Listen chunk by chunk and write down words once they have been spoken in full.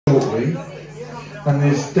shortly. And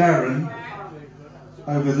there's Darren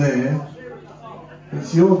over there.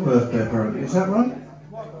 It's your birthday apparently, is that right?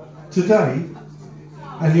 Today?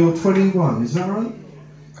 And you're 21, is that right?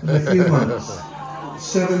 In a few months.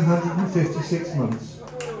 756 months.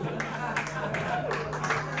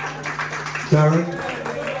 Darren?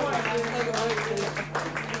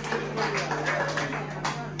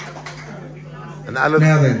 And Alan.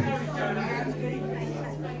 Now then,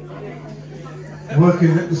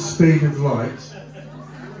 working at the speed of light.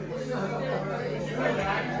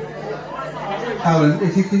 Alan,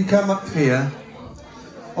 if you can come up here.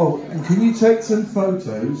 Oh, and can you take some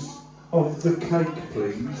photos of the cake,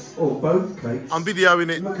 please? Or both cakes. I'm videoing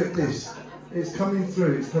it. Look at this. It's coming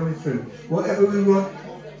through, it's coming through. Whatever we want,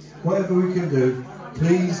 whatever we can do,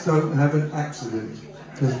 please don't have an accident.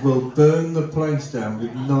 Because we'll burn the place down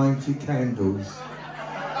with 90 candles.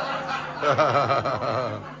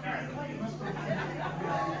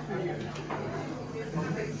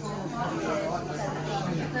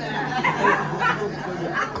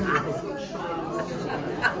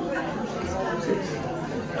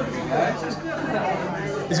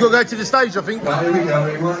 He's got to go to the stage, I think. Right, here we go,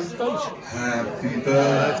 everyone. Happy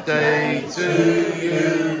birthday to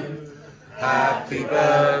you. Happy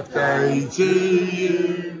birthday to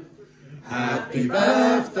you. Happy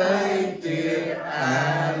birthday, dear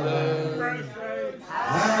Alan.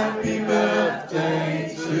 Happy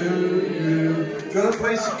birthday to you. Do you want to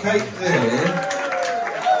place a cake there?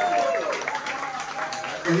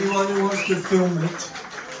 Anyone who wants to film it?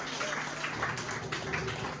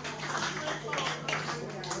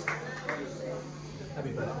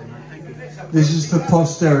 This is for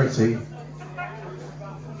posterity.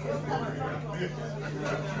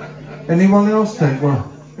 Anyone else think?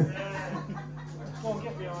 Well,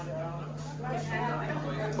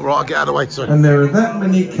 All right, I'll get out of the way, sorry. and there are that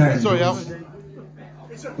many candles. Sorry, Alan.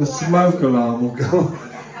 The smoke alarm will go.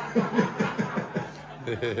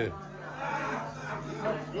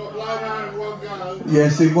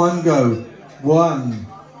 Yes, in one go. 1,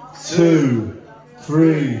 2,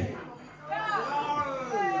 3.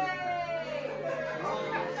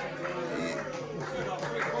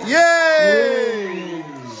 Yay!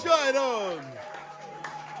 Shine on!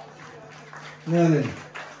 Now then,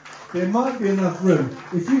 there might be enough room.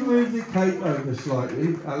 If you move the cake over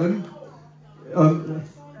slightly, Alan.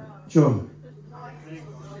 John.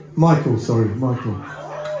 Michael, sorry, Michael.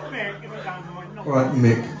 Right,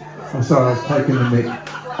 Mick. I'm sorry, I was taking the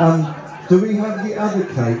Mick. Do we have the other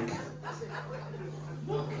cake?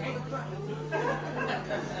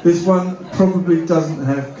 This one probably doesn't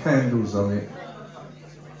have candles on it.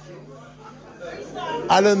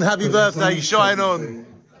 Alan, happy birthday, shine on.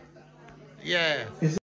 Yeah.